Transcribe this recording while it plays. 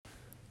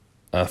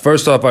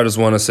First off, I just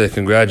want to say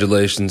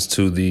congratulations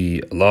to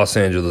the Los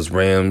Angeles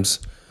Rams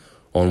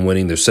on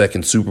winning their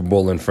second Super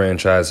Bowl in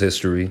franchise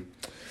history.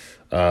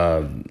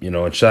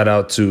 And shout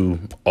out to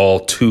all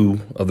two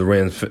of the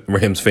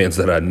Rams fans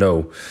that I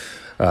know.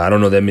 I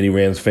don't know that many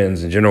Rams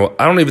fans in general.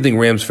 I don't even think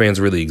Rams fans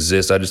really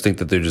exist. I just think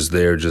that they're just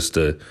there just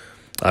to,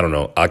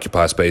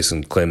 occupy space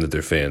and claim that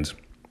they're fans.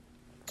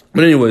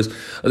 But anyways,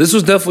 this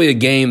was definitely a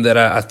game that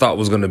I thought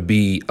was going to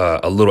be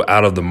a little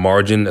out of the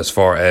margin as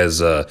far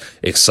as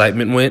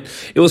excitement went.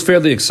 It was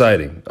fairly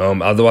exciting,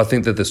 although I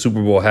think that the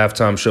Super Bowl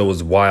halftime show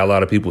was why a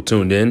lot of people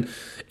tuned in.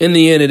 In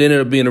the end, it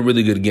ended up being a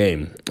really good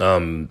game.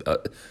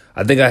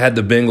 I think I had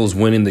the Bengals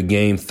winning the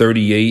game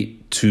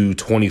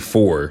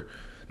 38-24.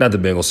 Not the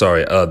Bengals,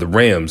 sorry, the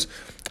Rams.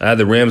 I had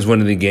the Rams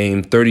winning the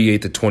game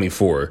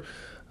 38-24.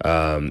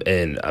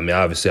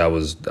 Obviously I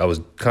was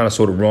kind of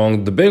sort of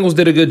wrong. The Bengals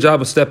did a good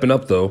job of stepping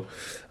up though,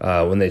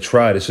 when they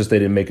tried. It's just they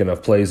didn't make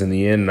enough plays in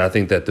the end. And I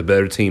think that the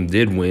better team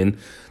did win,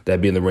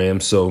 that being the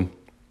Rams. So,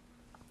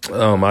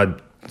 I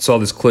saw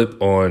this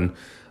clip on,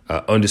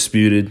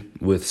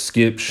 Undisputed with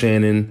Skip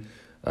Shannon.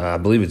 I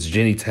believe it's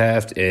Jenny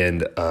Taft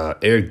and,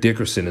 Eric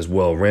Dickerson as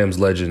well. Rams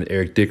legend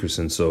Eric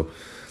Dickerson. So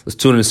let's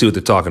tune in and see what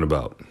they're talking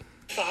about.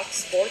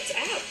 Fox Sports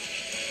app.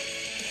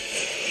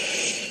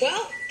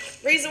 Well,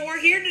 reason we're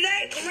here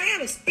today, the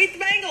Rams beat the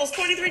Bengals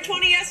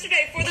 23-20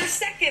 yesterday for their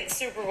second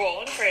Super Bowl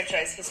in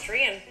franchise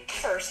history and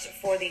first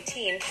for the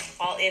team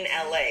while in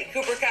LA.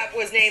 Cooper Kupp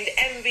was named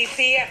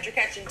MVP after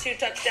catching 2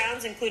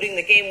 touchdowns, including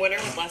the game winner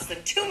with less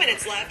than 2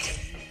 minutes left,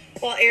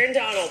 while Aaron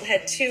Donald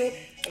had 2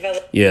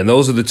 available. Yeah, and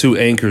those are the 2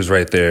 anchors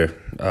right there.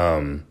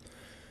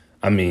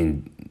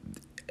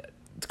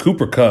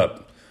 Cooper Kupp,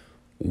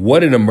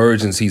 what an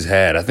emergence he's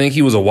had. I think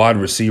he was a wide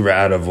receiver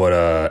out of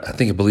I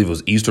believe it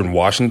was Eastern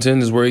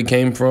Washington is where he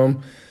came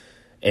from.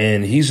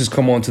 And he's just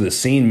come onto the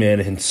scene, man,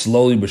 and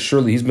slowly but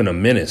surely he's been a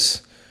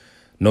menace.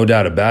 No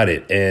doubt about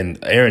it. And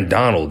Aaron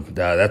Donald,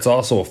 that's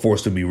also a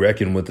force to be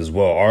reckoned with as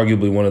well.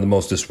 Arguably one of the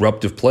most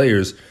disruptive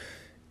players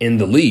in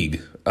the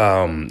league.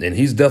 And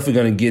he's definitely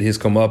going to get his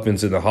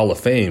comeuppance in the Hall of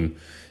Fame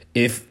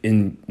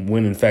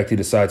when in fact he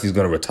decides he's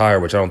going to retire,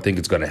 which I don't think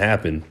it's going to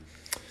happen.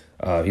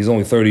 He's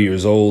only 30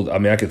 years old.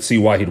 I could see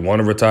why he'd want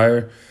to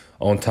retire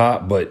on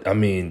top. But,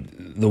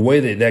 the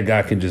way that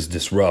guy can just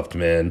disrupt,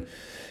 man,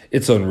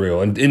 it's unreal.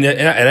 And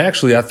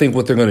actually, I think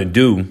what they're going to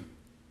do,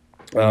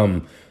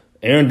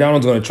 Aaron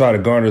Donald's going to try to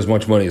garner as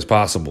much money as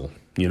possible,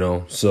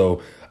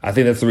 So I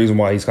think that's the reason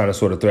why he's kind of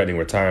sort of threatening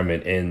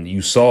retirement. And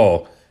you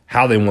saw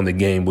how they won the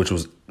game, which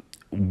was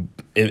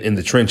in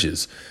the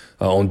trenches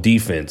on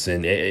defense.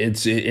 And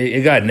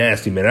it got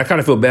nasty, man. I kind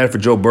of feel bad for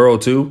Joe Burrow,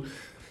 too.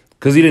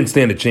 Because he didn't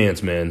stand a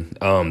chance, man.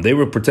 They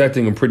were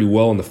protecting him pretty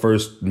well in the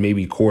first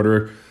maybe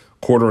quarter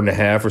and a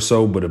half or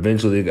so, but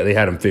eventually they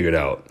had him figured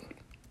out.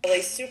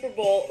 A Super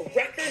Bowl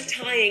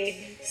record-tying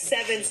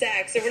 7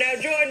 sacks. And we're now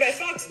joined by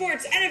Fox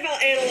Sports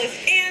NFL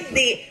analyst and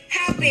the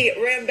happy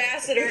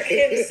Rambassador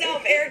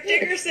himself, Eric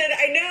Dickerson.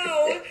 I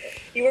know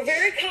you were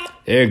very confident.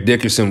 Eric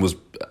Dickerson was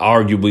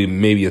arguably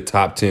maybe a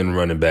top 10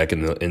 running back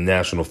in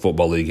National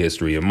Football League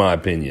history, in my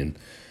opinion.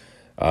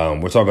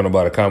 We're talking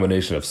about a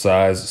combination of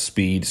size,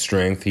 speed,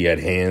 strength. He had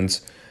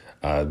hands,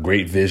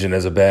 great vision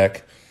as a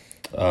back.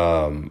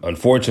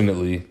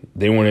 Unfortunately,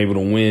 they weren't able to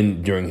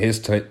win during his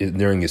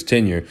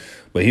tenure,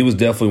 but he was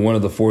definitely one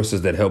of the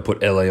forces that helped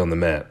put LA on the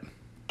map.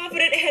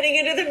 Confident heading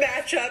into the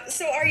matchup.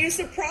 So are you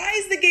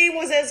surprised the game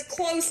was as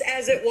close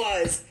as it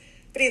was?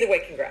 But either way,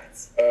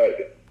 congrats.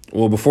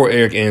 Well, before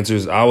Eric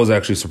answers, I was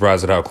actually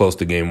surprised at how close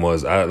the game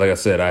was. Like I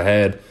said, I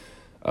had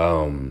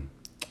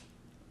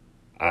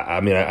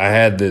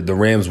the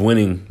Rams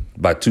winning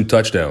by 2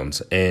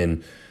 touchdowns,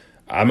 and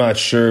I'm not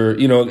sure,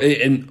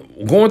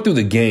 and going through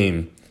the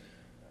game,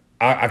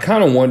 I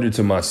kind of wondered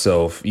to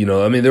myself,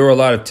 there were a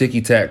lot of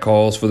ticky-tack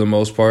calls for the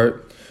most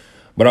part,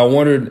 but I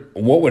wondered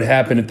what would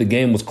happen if the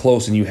game was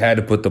close and you had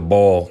to put the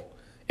ball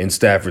in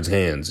Stafford's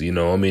hands.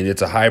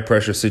 It's a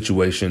high-pressure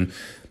situation.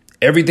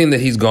 Everything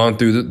that he's gone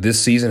through this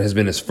season has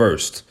been his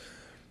first.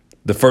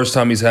 The first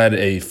time he's had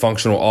a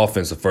functional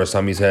offense, the first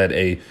time he's had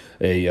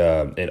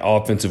an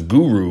offensive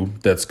guru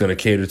that's going to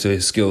cater to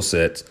his skill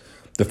sets,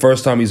 the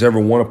first time he's ever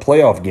won a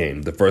playoff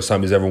game, the first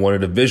time he's ever won a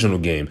divisional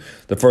game,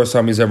 the first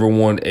time he's ever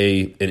won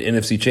an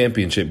NFC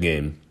championship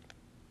game.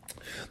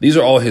 These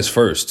are all his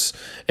firsts,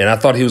 and I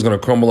thought he was going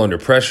to crumble under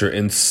pressure,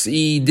 and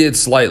he did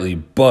slightly,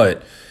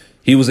 but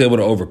he was able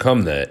to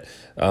overcome that.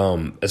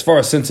 As far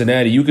as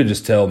Cincinnati, you could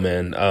just tell,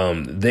 man,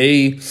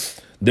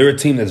 they're a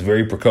team that's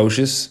very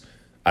precocious.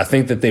 I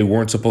think that they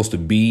weren't supposed to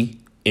be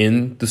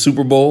in the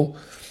Super Bowl,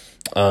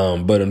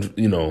 but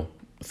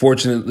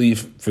fortunately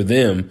for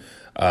them,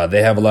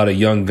 they have a lot of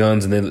young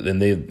guns,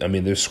 and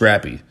they're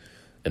scrappy,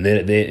 and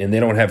they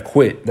don't have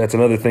quit. That's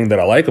another thing that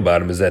I like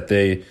about them is that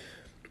they're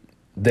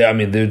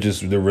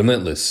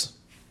relentless.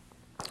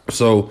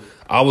 So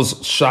I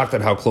was shocked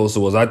at how close it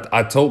was.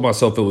 I told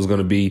myself it was going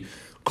to be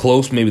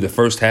close, maybe the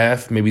first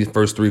half, maybe the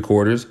first 3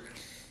 quarters,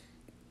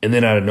 and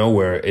then out of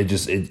nowhere,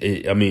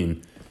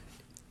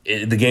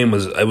 the game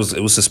was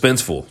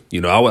suspenseful.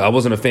 You know, I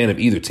wasn't a fan of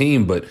either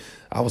team, but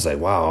I was like,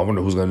 wow, I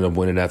wonder who's going to end up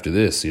winning after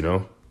this. You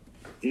know.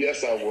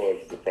 Yes, I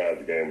was surprised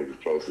the game was as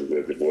close as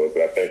it was,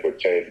 but I think what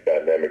changed the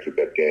dynamics of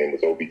that game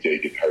was OBJ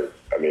getting hurt.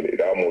 I mean,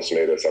 it almost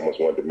made us almost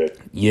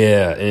one-dimensional.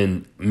 Yeah,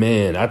 and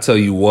man, I tell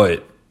you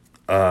what,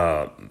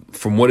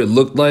 from what it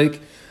looked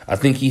like, I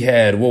think he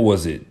had, what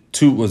was it,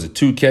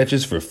 two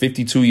catches for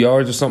 52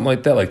 yards or something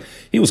like that? Like,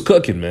 he was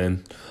cooking,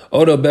 man.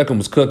 Odell Beckham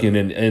was cooking,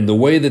 and the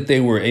way that they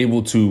were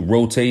able to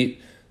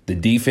rotate the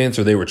defense,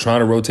 or they were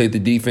trying to rotate the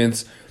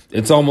defense,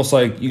 it's almost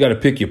like you got to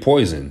pick your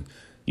poison.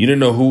 You didn't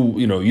know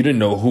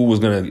who was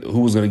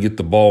gonna get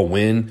the ball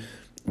when.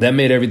 That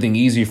made everything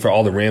easier for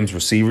all the Rams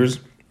receivers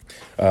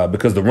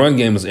because the run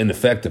game was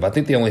ineffective. I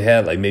think they only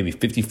had like maybe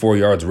 54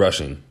 yards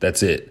rushing.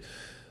 That's it.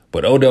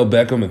 But Odell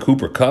Beckham and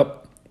Cooper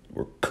Kupp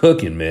were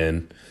cooking,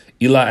 man.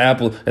 Eli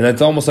Apple, and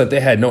it's almost like they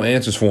had no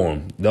answers for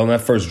him on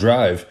that first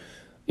drive.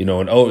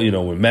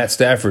 When Matt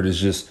Stafford is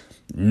just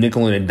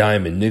nickeling and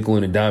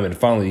diming, and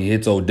finally he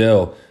hits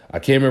Odell. I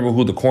can't remember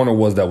who the corner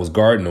was that was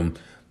guarding him.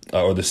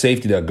 Or the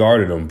safety that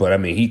guarded him. But, I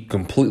mean, he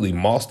completely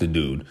mossed the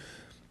dude.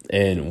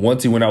 And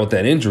once he went out with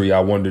that injury, I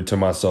wondered to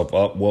myself,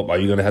 are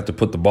you going to have to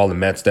put the ball in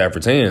Matt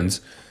Stafford's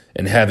hands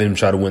and have him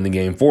try to win the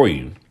game for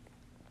you?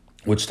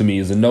 Which to me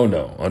is a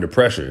no-no under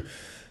pressure.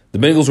 The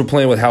Bengals were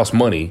playing with house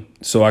money,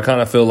 so I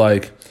kind of feel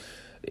like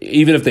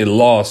even if they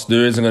lost,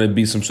 there isn't going to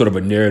be some sort of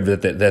a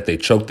narrative that they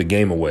choked the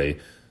game away.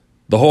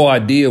 The whole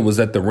idea was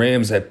that the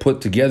Rams had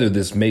put together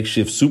this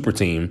makeshift super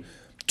team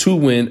to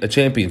win a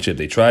championship.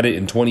 They tried it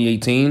in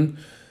 2018.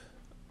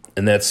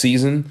 In that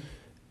season,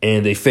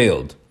 and they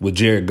failed with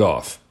Jared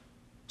Goff.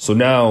 So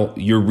now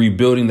you're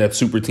rebuilding that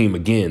super team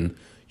again.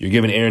 You're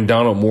giving Aaron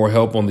Donald more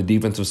help on the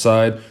defensive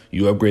side.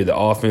 You upgrade the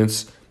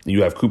offense.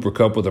 You have Cooper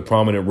Kupp with a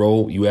prominent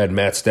role. You add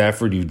Matt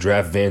Stafford. You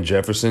draft Van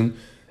Jefferson.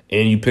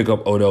 And you pick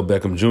up Odell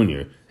Beckham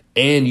Jr.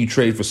 And you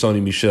trade for Sonny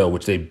Michel,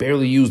 which they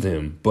barely used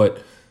him.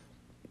 But,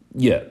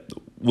 yeah,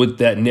 with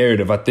that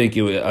narrative, I think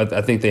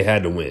they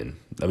had to win.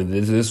 I mean,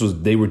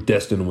 they were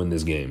destined to win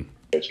this game.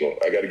 I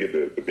got to give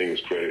the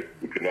Bengals credit.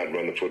 We could not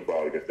run the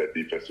football against that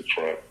defensive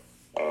front,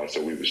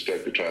 so we were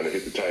stuck to trying to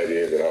hit the tight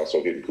end and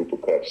also hitting Cooper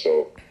Kupp.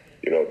 So,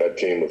 that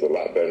team was a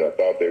lot better than I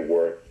thought they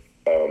were.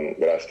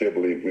 But I still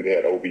believe if we'd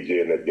had OBJ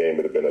in that game,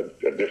 it would have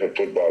been a different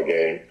football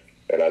game.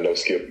 And I know,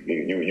 Skip,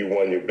 you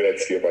won your bet,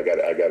 Skip. I got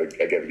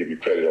to give you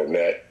credit on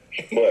that.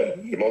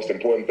 But the most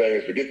important thing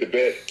is forget the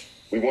bet.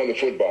 We won the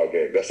football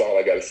game. That's all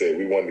I got to say.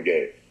 We won the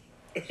game.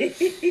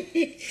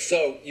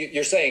 So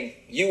you're saying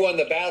you won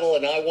the battle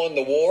and I won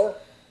the war?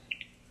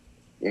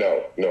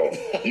 No.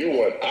 You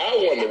won. I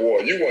won the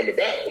war. You won the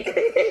battle.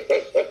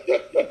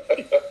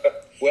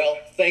 Well,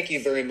 thank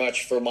you very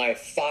much for my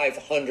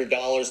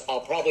 $500. I'll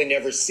probably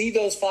never see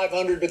those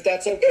 $500, but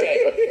that's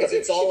okay because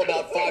it's all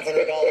about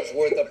 $500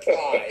 worth of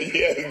pride.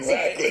 Yeah,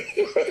 exactly.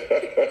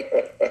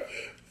 Right?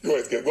 Go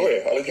ahead, Skip. Go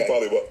ahead. I'll let you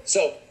follow up.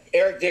 So,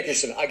 Eric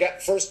Dickerson, I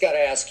got to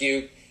ask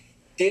you,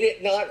 did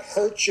it not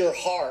hurt your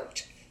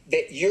heart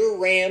that your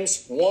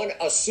Rams won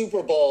a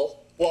Super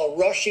Bowl while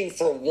rushing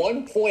for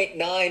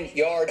 1.9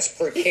 yards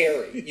per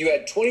carry? You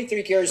had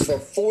 23 carries for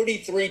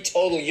 43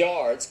 total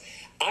yards.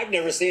 I've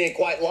never seen anything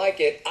quite like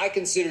it. I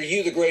consider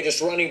you the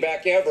greatest running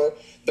back ever,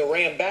 the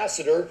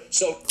Rambassador.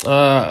 So,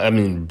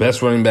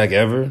 best running back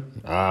ever?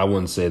 I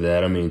wouldn't say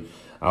that. I mean,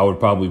 I would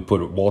probably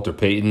put Walter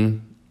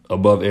Payton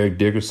above Eric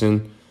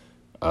Dickerson.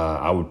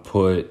 I would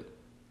put,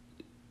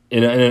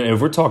 and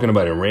if we're talking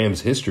about in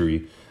Rams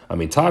history, I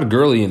mean, Todd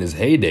Gurley in his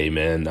heyday,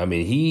 man. I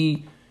mean,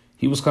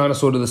 he was kind of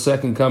sort of the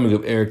second coming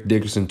of Eric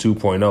Dickerson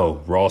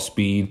 2.0. Raw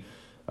speed,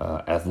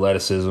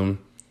 athleticism,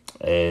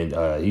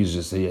 and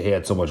he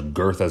had so much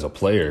girth as a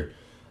player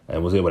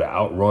and was able to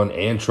outrun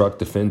and truck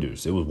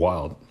defenders. It was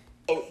wild.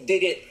 Oh,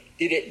 did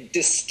it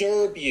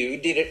disturb you?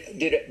 Did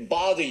it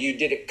bother you?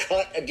 Did it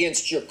cut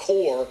against your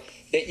core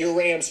that your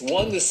Rams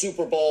won the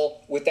Super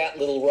Bowl with that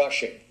little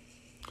rushing?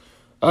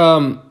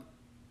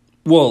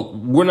 Well,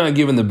 we're not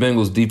giving the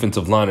Bengals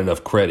defensive line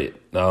enough credit.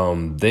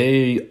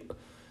 They're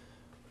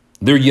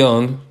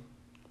young,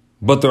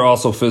 but they're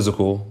also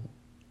physical,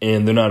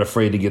 and they're not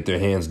afraid to get their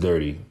hands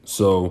dirty.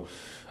 So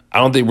I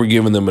don't think we're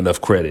giving them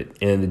enough credit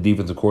and the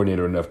defensive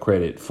coordinator enough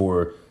credit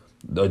for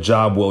a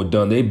job well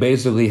done. They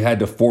basically had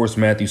to force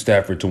Matthew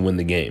Stafford to win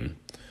the game.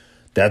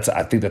 I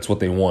think that's what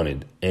they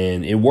wanted,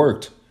 and it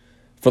worked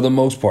for the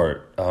most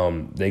part.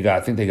 They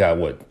got 2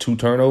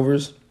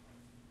 turnovers.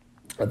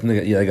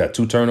 They got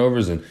 2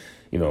 turnovers, and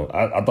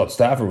I thought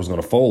Stafford was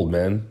going to fold,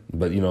 man.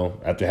 But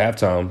after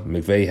halftime,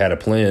 McVay had a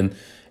plan,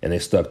 and they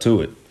stuck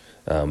to it.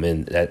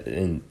 And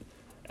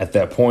at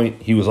that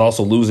point, he was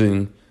also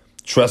losing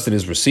trust in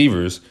his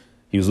receivers.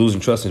 He was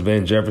losing trust in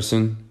Van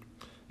Jefferson.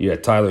 You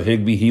had Tyler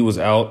Higbee. He was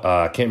out.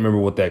 I can't remember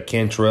what that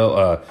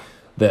Cantrell,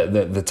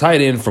 the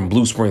tight end from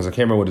Blue Springs. I can't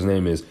remember what his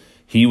name is.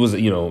 He was,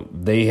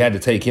 they had to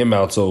take him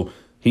out, so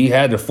he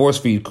had to force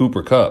feed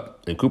Cooper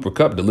Kupp, and Cooper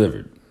Kupp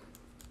delivered.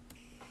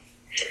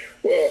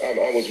 Well,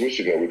 I was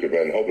wishing that we could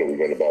run, hoping we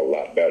run the ball a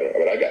lot better.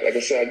 But like I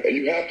said,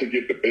 you have to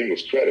give the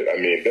Bengals credit. I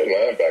mean, their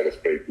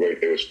linebackers played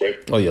great. They were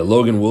great. Oh yeah,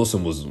 Logan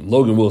Wilson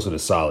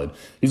is solid.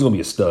 He's gonna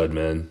be a stud,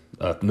 man.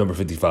 Number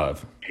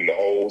 55. In the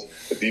holes,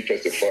 the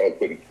defensive front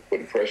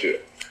putting pressure,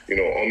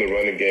 on the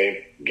running game,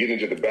 get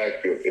into the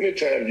backfield.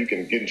 Anytime you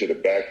can get into the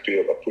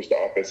backfield or push the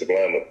offensive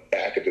lineman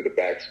back into the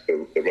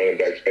running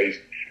back space,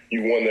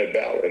 you won that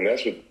battle. And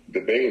that's what the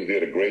Bengals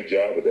did a great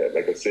job of that.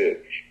 Like I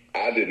said,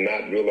 I did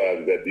not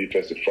realize that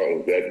defensive front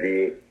was that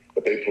good.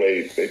 But they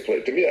played,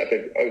 to me, I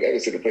think, I can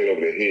say they played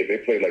over their head. They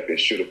played like they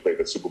should have played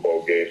the Super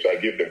Bowl game. So I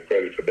give them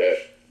credit for that.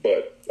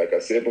 But like I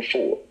said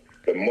before,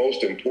 the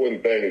most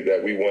important thing is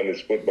that we won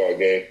this football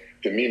game.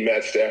 To me,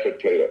 Matt Stafford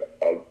played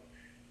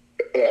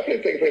I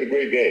think he played a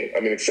great game.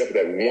 I mean, except for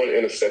that one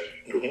interception.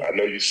 Mm-hmm. I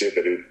know you said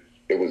that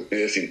it was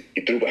this. He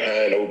threw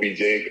behind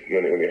OBJ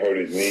when he hurt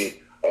his knee.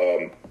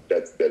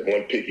 That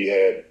one pick he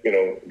had,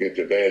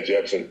 against Van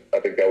Jefferson, I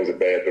think that was a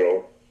bad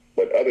throw.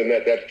 But other than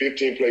that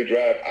 15-play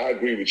drive, I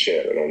agree with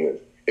Shannon on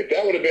this. If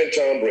that would have been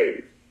Tom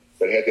Brady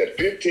that had that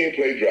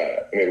 15-play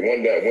drive and they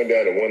went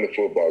down and won the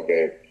football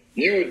game,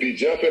 you would be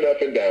jumping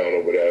up and down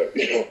over there.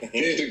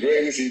 He's the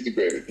greatest. He's the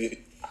greatest.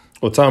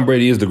 Well, Tom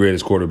Brady is the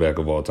greatest quarterback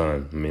of all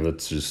time. I mean,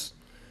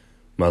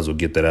 might as well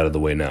get that out of the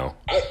way now.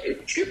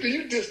 Skip, do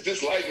you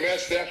dislike Matt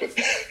Stafford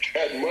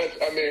that much?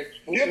 I mean,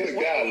 give the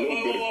guy a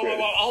little bit of credit.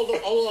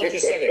 Hold on just a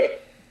second.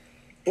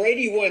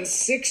 Brady won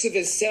 6 of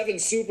his 7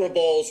 Super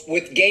Bowls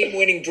with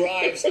game-winning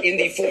drives in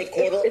the fourth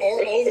quarter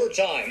or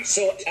overtime.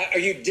 So are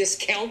you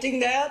discounting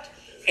that?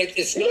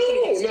 It's no,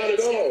 not at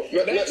all.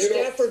 Matt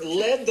Stafford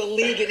led the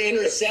league in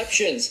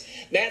interceptions.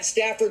 Matt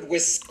Stafford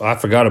was... I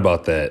forgot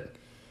about that.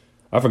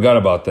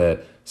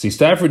 See,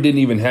 Stafford didn't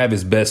even have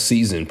his best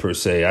season, per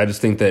se. I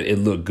just think that it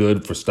looked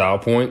good for style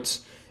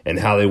points and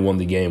how they won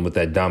the game with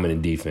that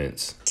dominant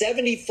defense.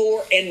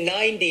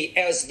 74-90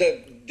 as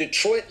the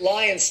Detroit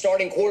Lions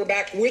starting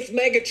quarterback with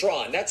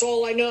Megatron. That's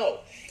all I know.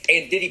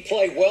 And did he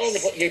play well?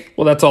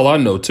 Well, that's all I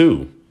know,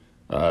 too.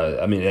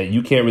 I mean,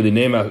 you can't really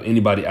name out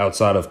anybody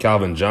outside of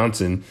Calvin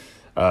Johnson.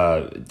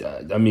 I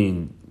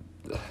mean,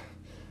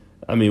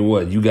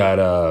 what? You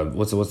got,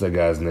 what's that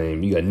guy's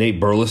name? You got Nate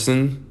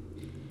Burleson.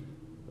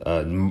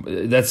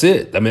 That's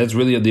it. I mean, that's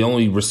really the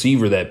only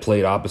receiver that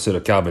played opposite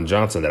of Calvin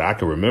Johnson that I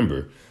can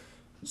remember.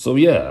 So,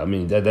 yeah, I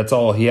mean, that's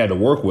all he had to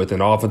work with.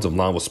 And the offensive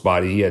line was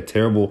spotty. He had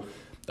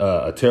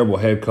a terrible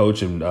head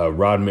coach in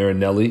Rod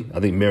Marinelli. I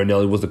think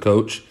Marinelli was the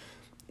coach.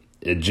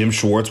 Jim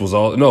Schwartz was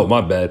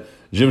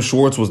Jim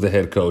Schwartz was the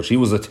head coach. He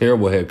was a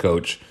terrible head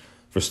coach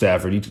for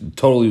Stafford. He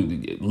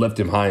totally left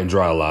him high and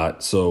dry a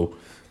lot. So,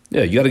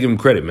 yeah, you got to give him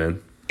credit,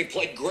 man. He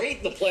played great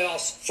in the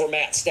playoffs for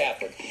Matt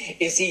Stafford.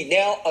 Is he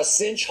now a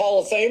cinch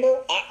Hall of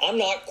Famer? I'm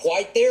not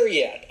quite there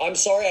yet. I'm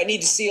sorry. I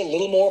need to see a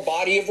little more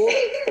body of work.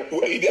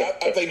 Well,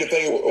 I think the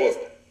thing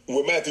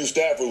with Matthew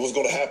Stafford, what's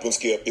going to happen,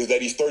 Skip, is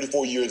that he's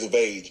 34 years of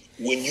age.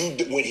 When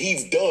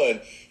he's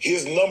done,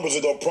 his numbers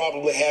are going to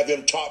probably have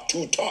him top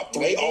 2, top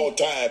 3 all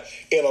time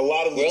in a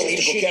lot of the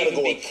technical categories.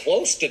 Even be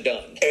close to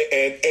done.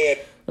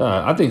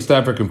 I think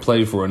Stafford can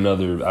play for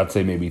another, I'd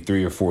say maybe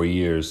 3 or 4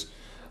 years.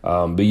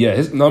 But yeah,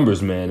 his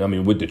numbers, man. I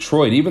mean, with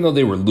Detroit, even though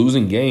they were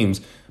losing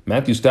games,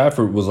 Matthew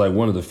Stafford was like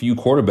one of the few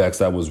quarterbacks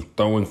that was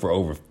throwing for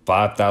over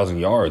 5,000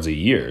 yards a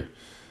year.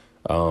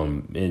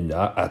 And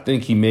I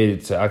think he made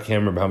it to, I can't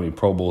remember how many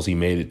Pro Bowls he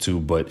made it to,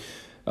 but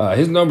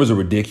his numbers are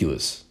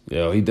ridiculous.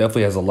 He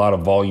definitely has a lot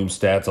of volume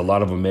stats. A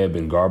lot of them may have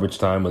been garbage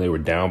time when they were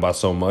down by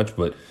so much,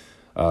 but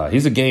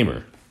he's a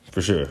gamer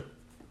for sure.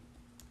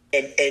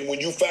 And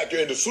when you factor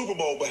in the Super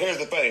Bowl, but here's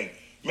the thing.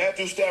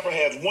 Matthew Stafford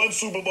has 1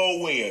 Super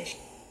Bowl win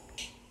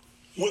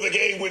with a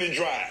game-winning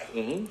drive.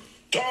 Mm-hmm.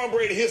 Tom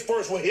Brady, his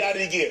first one, how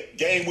did he get?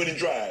 Game-winning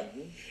drive.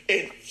 Mm-hmm.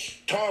 And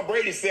Tom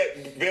Brady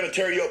set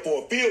Vinatieri up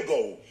for a field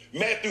goal.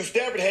 Matthew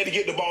Stafford had to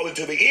get the ball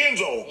into the end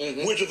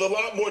zone, which is a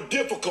lot more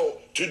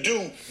difficult to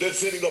do than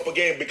setting up a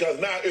game because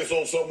now it's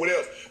on someone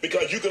else.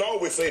 Because you can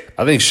always say...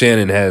 I think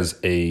Shannon has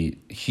a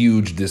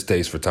huge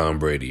distaste for Tom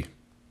Brady.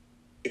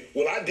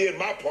 Well, I did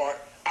my part.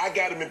 I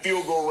got him in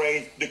field goal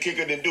range. The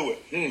kicker didn't do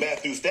it.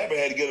 Matthew Stafford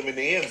had to get him in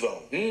the end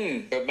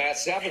zone. But Matt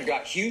Stafford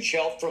got huge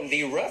help from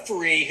the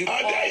referee who called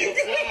the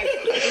flag.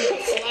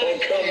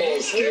 Come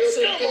on, Skip.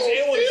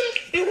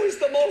 It was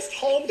the most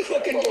home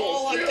cooking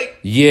ball, I think.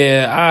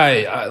 Yeah,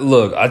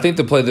 I think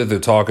the play that they're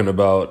talking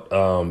about,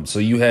 so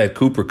you had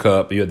Cooper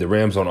Kupp, you had the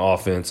Rams on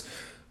offense.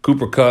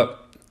 Cooper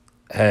Kupp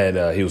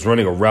had he was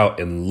running a route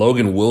and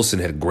Logan Wilson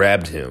had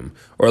grabbed him,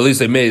 or at least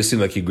they made it seem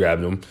like he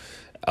grabbed him.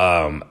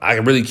 I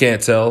really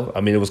can't tell.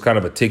 I mean, it was kind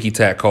of a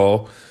ticky-tack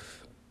call,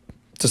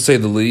 to say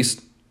the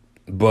least.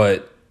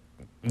 But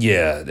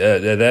yeah,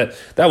 that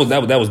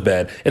was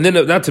bad. And then,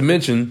 not to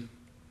mention,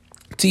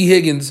 T.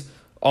 Higgins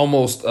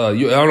almost. I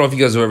don't know if you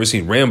guys have ever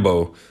seen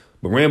Rambo,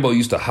 but Rambo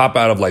used to hop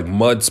out of like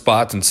mud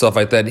spots and stuff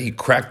like that.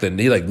 And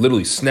he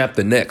literally snapped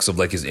the necks of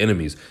like his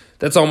enemies.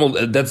 That's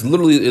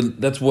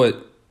what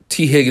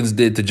T. Higgins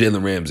did to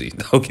Jalen Ramsey.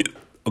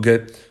 Okay,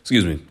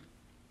 excuse me.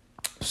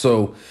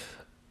 So,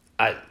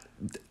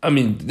 I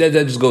mean, that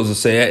just goes to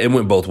say it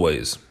went both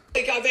ways.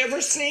 think I've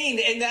ever seen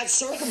in that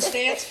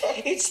circumstance.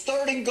 It's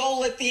 3rd and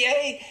goal at the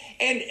 8,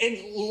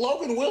 and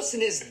Logan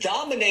Wilson is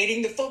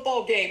dominating the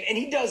football game, and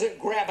he doesn't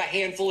grab a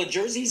handful of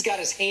jerseys. He's got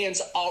his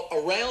hands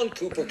around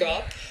Cooper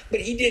Kupp,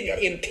 but he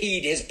didn't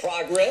impede his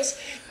progress.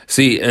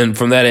 See, and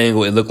from that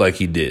angle, it looked like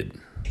he did.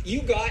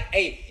 You got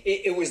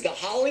it was the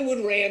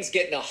Hollywood Rams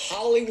getting a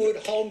Hollywood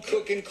home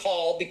cooking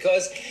call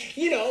because,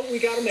 we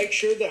got to make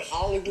sure that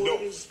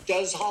Hollywood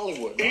does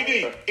Hollywood.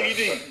 Right?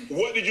 ED,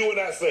 what did you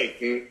and I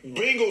say?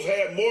 Bengals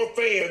had more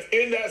fans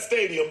in that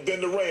stadium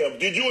than the Rams.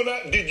 Did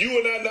you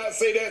and I not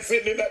say that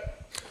sitting in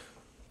that?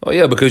 Oh,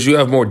 yeah, because you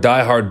have more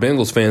diehard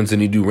Bengals fans than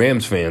you do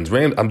Rams fans.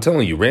 I'm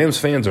telling you, Rams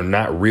fans are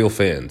not real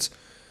fans.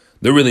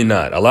 They're really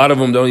not. A lot of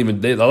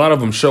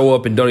them show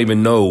up and don't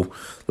even know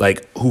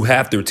who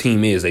half their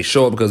team is. They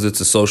show up because it's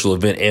a social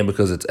event and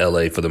because it's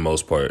LA for the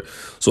most part.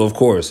 So of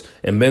course,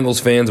 and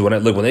Bengals fans,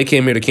 when they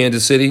came here to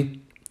Kansas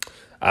City,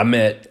 I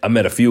met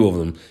a few of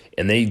them,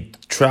 and they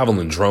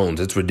travel in drones.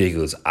 It's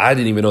ridiculous. I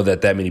didn't even know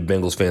that many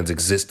Bengals fans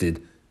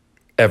existed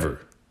ever.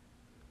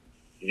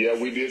 Yeah,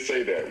 we did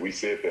say that. We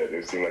said that.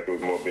 It seemed like there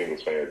was more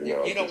Bengals fans.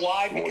 You know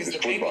why? Because the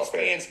Bengals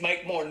fans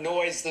make more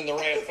noise than the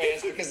Ram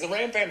fans because the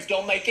Ram fans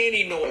don't make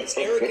any noise.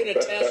 Eric can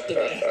attest to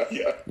that.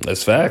 Yeah.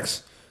 That's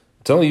facts.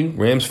 I'm telling you,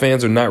 Rams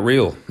fans are not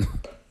real.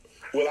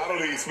 Well, I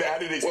didn't expect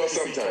to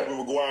see Tobey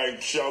Maguire and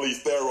Charlize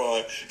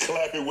Theron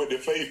clapping with their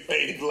face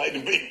painted like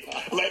the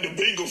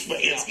Bengals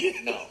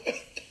fans. No,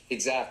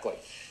 exactly.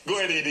 Go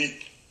ahead,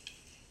 ED.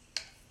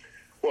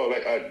 Well,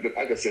 like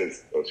I said,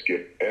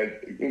 Skip,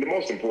 and the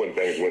most important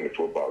thing is win the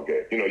football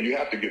game. You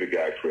have to give a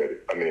guy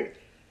credit. I mean,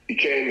 he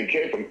came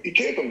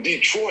from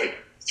Detroit.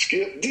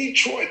 Skip,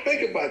 Detroit.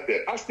 Think about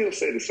that. I still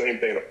say the same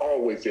thing I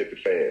always said to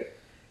fans.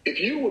 If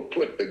you would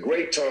put the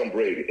great Tom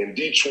Brady in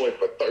Detroit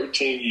for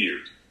 13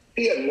 years,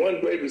 he had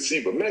one great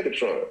receiver,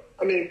 Megatron.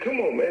 I mean,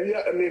 come on, man.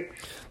 Yeah,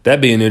 That'd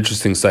be an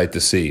interesting sight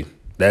to see.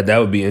 That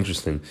would be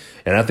interesting,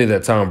 and I think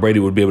that Tom Brady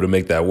would be able to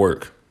make that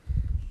work.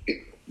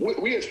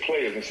 We as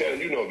players, and Shannon,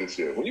 you know this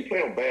here, when you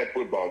play on bad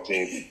football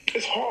teams,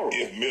 it's horrible.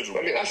 It's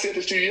miserable. I mean, I said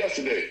this to you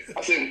yesterday.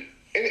 I said, ain't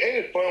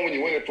it fun when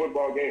you win a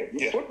football game?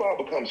 Yeah.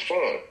 Football becomes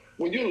fun.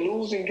 When you're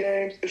losing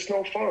games, it's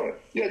no fun.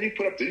 Yeah, you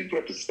put up the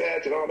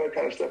stats and all that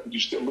kind of stuff, but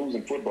you're still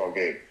losing football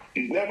games.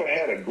 He's never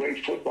had a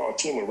great football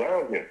team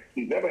around him.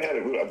 He's never had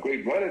a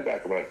great running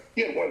back around him.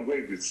 He had one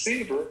great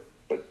receiver,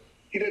 but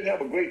he didn't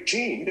have a great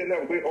team. He didn't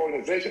have a great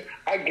organization.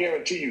 I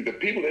guarantee you, the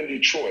people in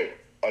Detroit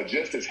are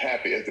just as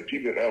happy as the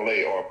people in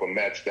L.A. are for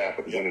Matt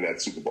Stafford winning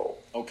that Super Bowl.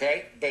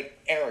 Okay, but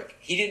Eric,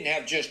 he didn't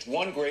have just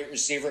one great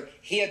receiver.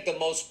 He had the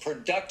most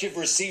productive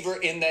receiver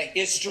in the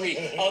history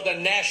of the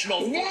National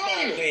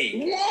Football League.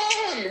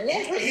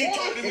 He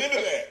turned him into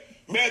that.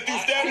 Matthew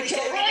Stafford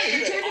turned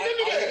him into that.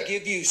 I will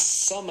give you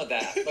some of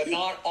that, but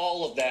not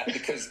all of that,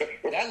 because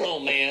that little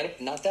man,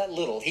 not that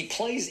little, he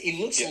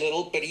looks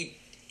little, but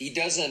he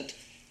doesn't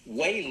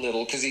weigh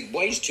little because he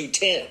weighs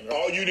 210.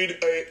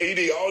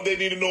 Right? All they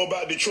need to know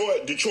about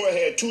Detroit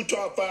had 2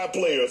 top 5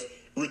 players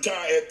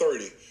retire at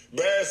 30.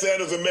 Barry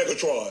Sanders and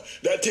Megatron.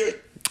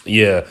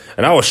 Yeah,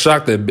 and I was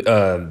shocked that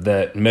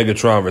that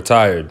Megatron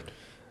retired.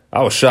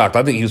 I was shocked.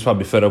 I think he was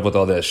probably fed up with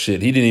all that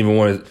shit. He didn't even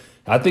want to.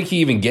 I think he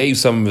even gave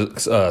some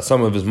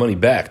of his money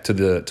back to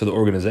the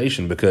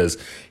organization because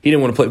he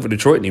didn't want to play for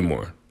Detroit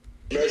anymore.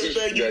 That's the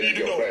thing you need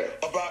to know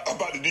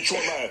about the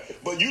Detroit Lions.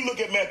 But you look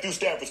at Matthew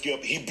Stafford,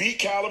 Skip. He beat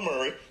Kyler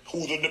Murray, who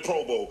was in the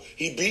Pro Bowl.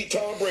 He beat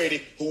Tom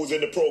Brady, who was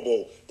in the Pro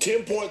Bowl.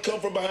 10-point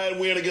come-from-behind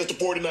win against the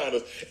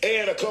 49ers.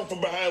 And a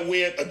come-from-behind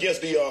win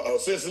against the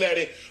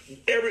Cincinnati.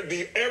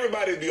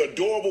 Everybody, the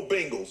adorable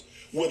Bengals,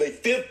 with a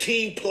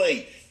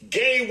 15-play,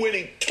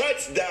 game-winning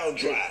touchdown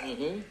drive.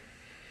 Mm-hmm.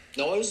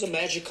 No, it was a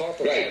magic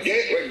carpet. Right,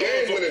 game-winning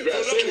drive.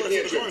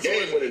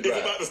 It's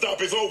about to stop.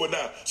 It's over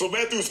now. So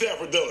Matthew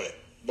Stafford done.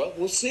 Well,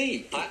 we'll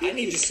see. I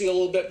need to see a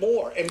little bit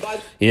more.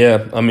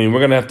 Yeah, I mean,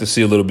 we're going to have to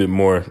see a little bit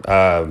more.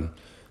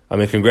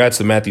 Congrats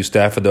to Matthew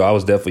Stafford, though. I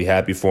was definitely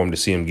happy for him to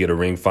see him get a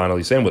ring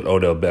finally. Same with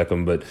Odell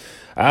Beckham. But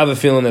I have a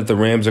feeling that the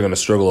Rams are going to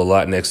struggle a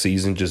lot next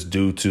season just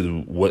due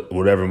to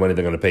whatever money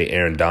they're going to pay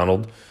Aaron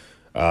Donald.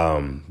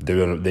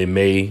 They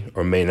may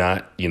or may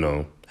not,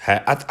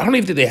 I don't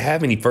even think they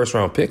have any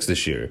first-round picks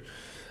this year.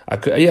 I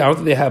don't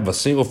think they have a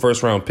single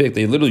first-round pick.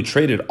 They literally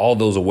traded all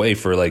those away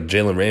for,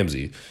 Jalen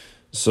Ramsey.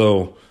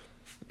 So,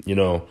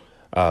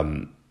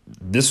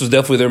 this was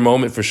definitely their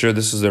moment for sure.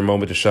 This is their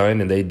moment to shine,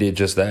 and they did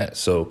just that.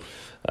 So,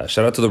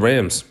 shout out to the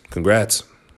Rams. Congrats.